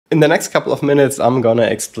In the next couple of minutes, I'm gonna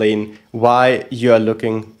explain why you are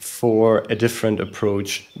looking for a different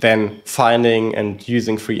approach than finding and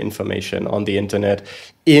using free information on the internet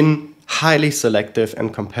in highly selective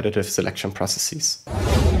and competitive selection processes.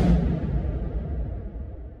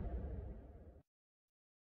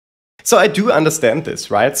 So I do understand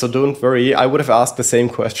this, right? So don't worry, I would have asked the same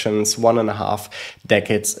questions 1.5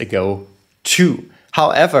 decades ago too.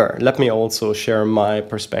 However, let me also share my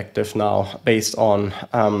perspective now based on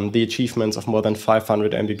the achievements of more than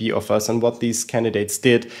 500 MBB offers and what these candidates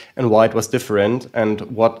did and why it was different and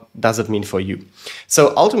what does it mean for you.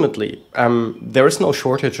 So ultimately, there is no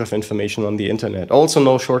shortage of information on the internet, also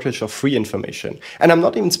no shortage of free information. And I'm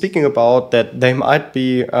not even speaking about that they might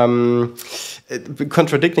be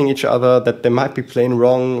contradicting each other, that they might be plain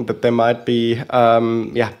wrong, that they might be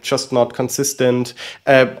just not consistent.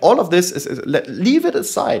 All of this leave it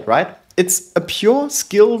aside, right? It's a pure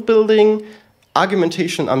skill building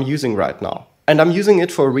argumentation I'm using right now. And I'm using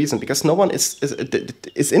it for a reason, because no one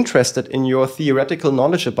is interested in your theoretical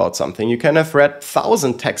knowledge about something. You can have read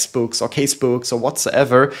 1,000 textbooks or casebooks or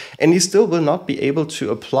whatsoever, and you still will not be able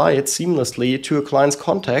to apply it seamlessly to a client's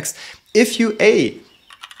context if you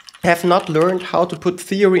have not learned how to put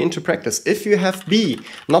theory into practice, if you have B,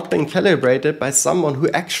 not been calibrated by someone who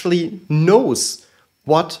actually knows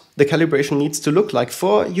what the calibration needs to look like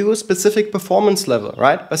for your specific performance level,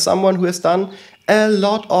 right? By someone who has done a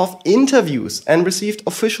lot of interviews and received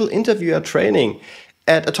official interviewer training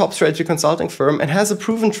at a top strategy consulting firm and has a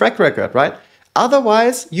proven track record, right?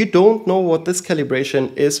 Otherwise, you don't know what this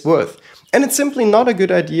calibration is worth. And it's simply not a good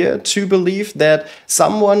idea to believe that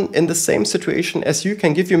someone in the same situation as you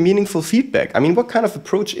can give you meaningful feedback. I mean, what kind of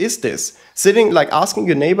approach is this? Sitting, like asking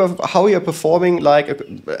your neighbor how you're performing like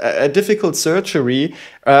a difficult surgery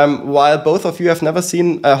while both of you have never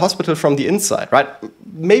seen a hospital from the inside, right?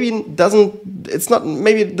 It's not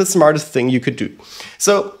maybe the smartest thing you could do.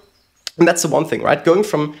 So that's the one thing, right? Going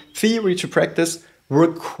from theory to practice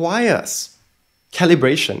requires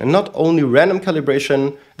calibration, and not only random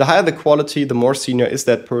calibration. The higher the quality, the more senior is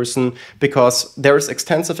that person, because there is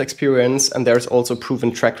extensive experience and there's also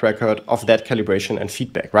proven track record of that calibration and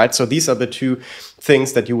feedback, right? So these are the two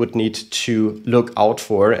things that you would need to look out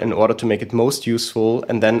for in order to make it most useful,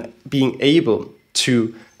 and then being able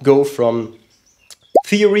to go from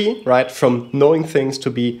theory, right, from knowing things to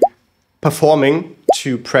be performing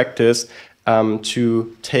to practice,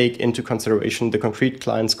 to take into consideration the concrete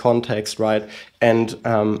client's context, right, and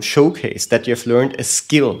showcase that you've learned a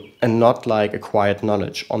skill and not like acquired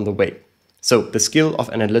knowledge on the way. So the skill of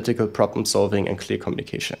analytical problem solving and clear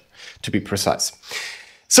communication, to be precise.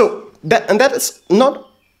 So it's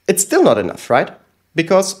still not enough, right?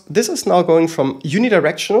 Because this is now going from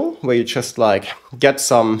unidirectional, where you just like get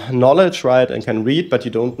some knowledge, right, and can read, but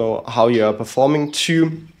you don't know how you are performing,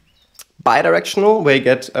 to bidirectional, where you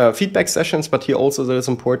get feedback sessions, but here also that is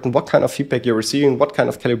important what kind of feedback you're receiving, what kind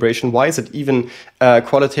of calibration, why is it even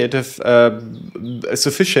qualitative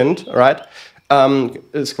sufficient, right?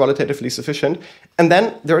 Is qualitatively sufficient. And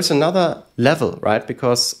then there is another level, right?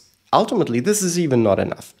 Because ultimately this is even not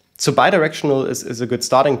enough. So bidirectional is a good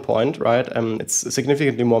starting point, right? It's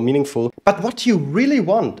significantly more meaningful. But what you really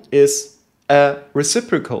want is a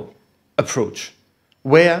reciprocal approach,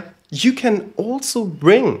 where you can also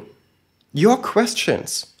bring your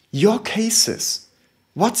questions, your cases,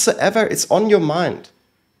 whatsoever is on your mind,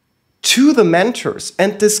 to the mentors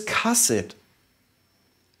and discuss it.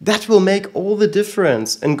 That will make all the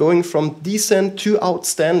difference in going from decent to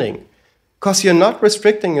outstanding, because you're not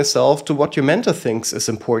restricting yourself to what your mentor thinks is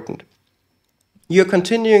important. You're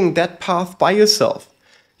continuing that path by yourself.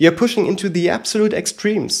 You're pushing into the absolute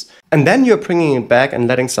extremes, and then you're bringing it back and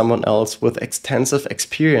letting someone else with extensive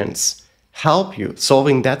experience help you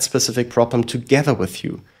solving that specific problem together with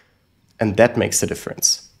you. And that makes the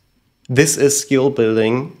difference. This is skill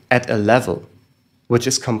building at a level which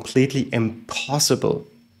is completely impossible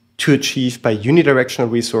to achieve by unidirectional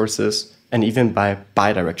resources and even by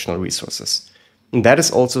bidirectional resources. And that is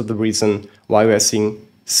also the reason why we are seeing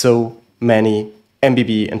so many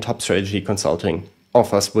MBB and top strategy consulting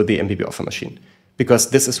offers with the MBB offer machine,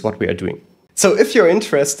 because this is what we are doing. So if you're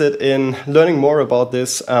interested in learning more about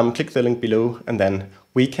this, click the link below and then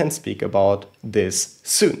we can speak about this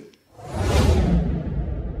soon.